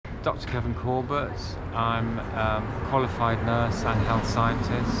Dr. Kevin Corbett. I'm a qualified nurse and health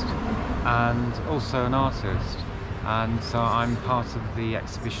scientist, and also an artist. And so I'm part of the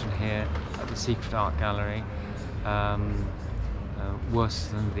exhibition here at the Secret Art Gallery, Worse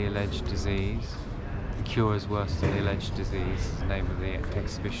Than the Alleged Disease. The Cure is Worse Than the Alleged Disease is the name of the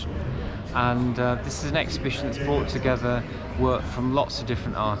exhibition. And this is an exhibition that's brought together work from lots of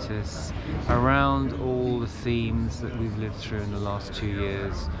different artists around all the themes that we've lived through in the last 2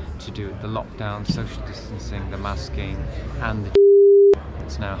 years, to do with the lockdown, social distancing, the masking, and the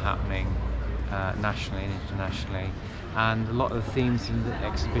that's now happening nationally and internationally. And a lot of the themes in the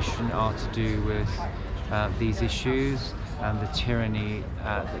exhibition are to do with these issues and the tyranny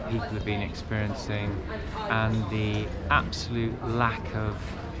that people have been experiencing, and the absolute lack of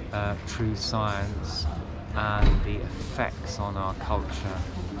true science and the effects on our culture,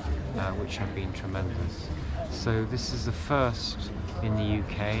 which have been tremendous. So this is the first in the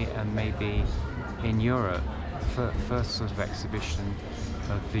UK and maybe in Europe, first sort of exhibition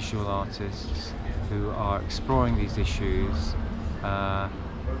of visual artists who are exploring these issues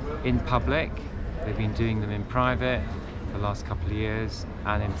in public. They've been doing them in private for the last couple of years,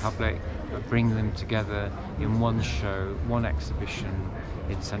 and in public, but bring them together in one show, one exhibition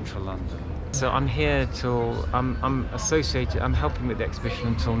in central London. So I'm here till, I'm associated, I'm helping with the exhibition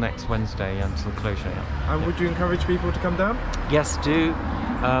until next Wednesday, until closure. And would you encourage people to come down? Yes, do.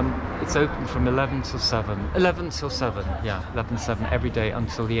 It's open from 11 till 7. 11 till 7, yeah, 11 till 7 every day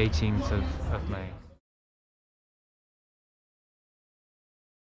until the 18th of May.